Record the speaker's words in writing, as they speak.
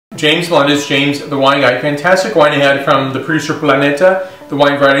James Melendez, James the Wine Guy. Fantastic wine ahead from the producer Planeta. The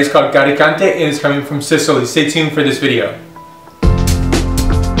wine variety is called Carricante and is coming from Sicily. Stay tuned for this video.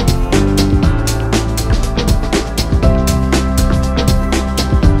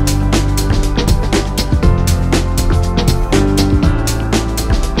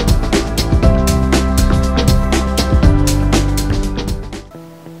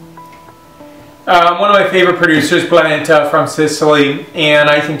 One of my favorite producers, Planeta from Sicily, and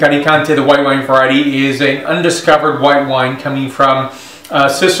I think Carricante, the white wine variety, is an undiscovered white wine coming from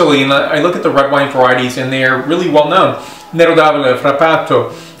Sicily. And I look at the red wine varieties and they are really well known. Nero d'Avola,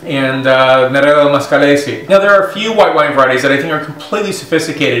 Frappato, and Nerello Mascalese. Now there are a few white wine varieties that I think are completely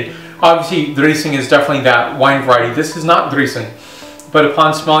sophisticated. Obviously, Riesling is definitely that wine variety. This is not Riesling. But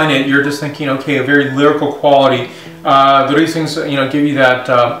upon smelling it, you're just thinking, okay, a very lyrical quality. The Rieslings, give you that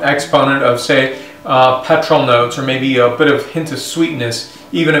exponent of, say, petrol notes, or maybe a bit of hint of sweetness,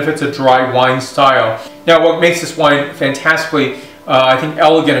 even if it's a dry wine style. Now, what makes this wine fantastically, I think,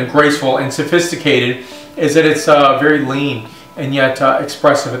 elegant and graceful and sophisticated is that it's very lean and yet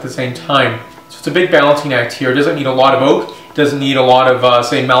expressive at the same time. So it's a big balancing act here. It doesn't need a lot of oak. It doesn't need a lot of,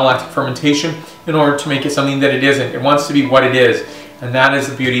 say, malolactic fermentation in order to make it something that it isn't. It wants to be what it is. And that is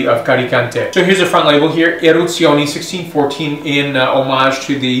the beauty of Carricante. So here's the front label here, Eruzione 1614, in homage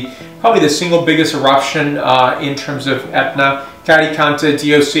to probably the single biggest eruption in terms of Etna. Carricante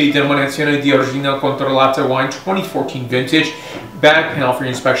DOC, Denominazione di Origine Controllata Wine, 2014 vintage. Back panel for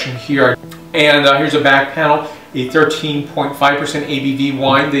your inspection here. And here's a back panel, a 13.5% ABV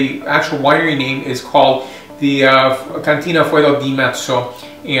wine. The actual winery name is called the Cantina Fuego di Mezzo,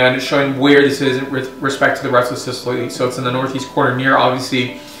 and it's showing where this is with respect to the rest of Sicily. So it's in the northeast corner near,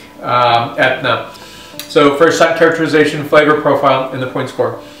 obviously, Etna. So for scent characterization, flavor profile, and the point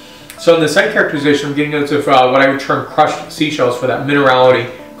score. So in the scent characterization, I'm getting notes of what I would term crushed seashells for that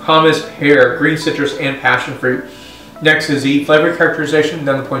minerality, calmness, pear, green citrus, and passion fruit. Next is the flavor characterization,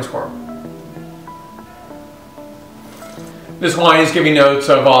 then the point score. This wine is giving notes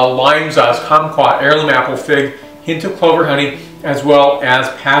of lime zest, kumquat, heirloom apple, fig, hint of clover honey, as well as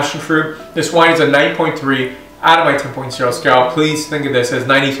passion fruit. This wine is a 9.3 out of my 10.0 scale. Please think of this as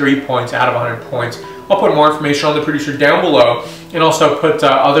 93 points out of 100 points. I'll put more information on the producer down below, and also put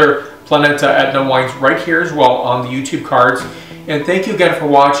other Planeta Etna wines right here as well on the YouTube cards. And thank you again for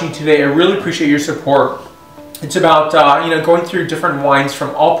watching today. I really appreciate your support. It's about going through different wines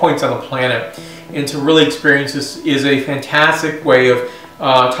from all points on the planet, and to really experience this is a fantastic way of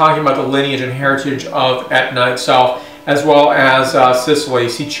talking about the lineage and heritage of Etna itself, as well as Sicily,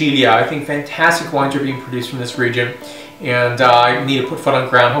 Sicilia. I think fantastic wines are being produced from this region, and I need to put foot on the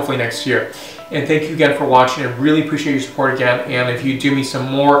ground hopefully next year. And thank you again for watching. I really appreciate your support again, and if you do me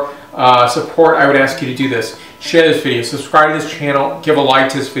some more support, I would ask you to do this. Share this video, subscribe to this channel, give a like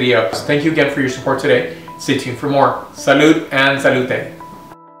to this video. Thank you again for your support today. Stay tuned for more. Salud and salute.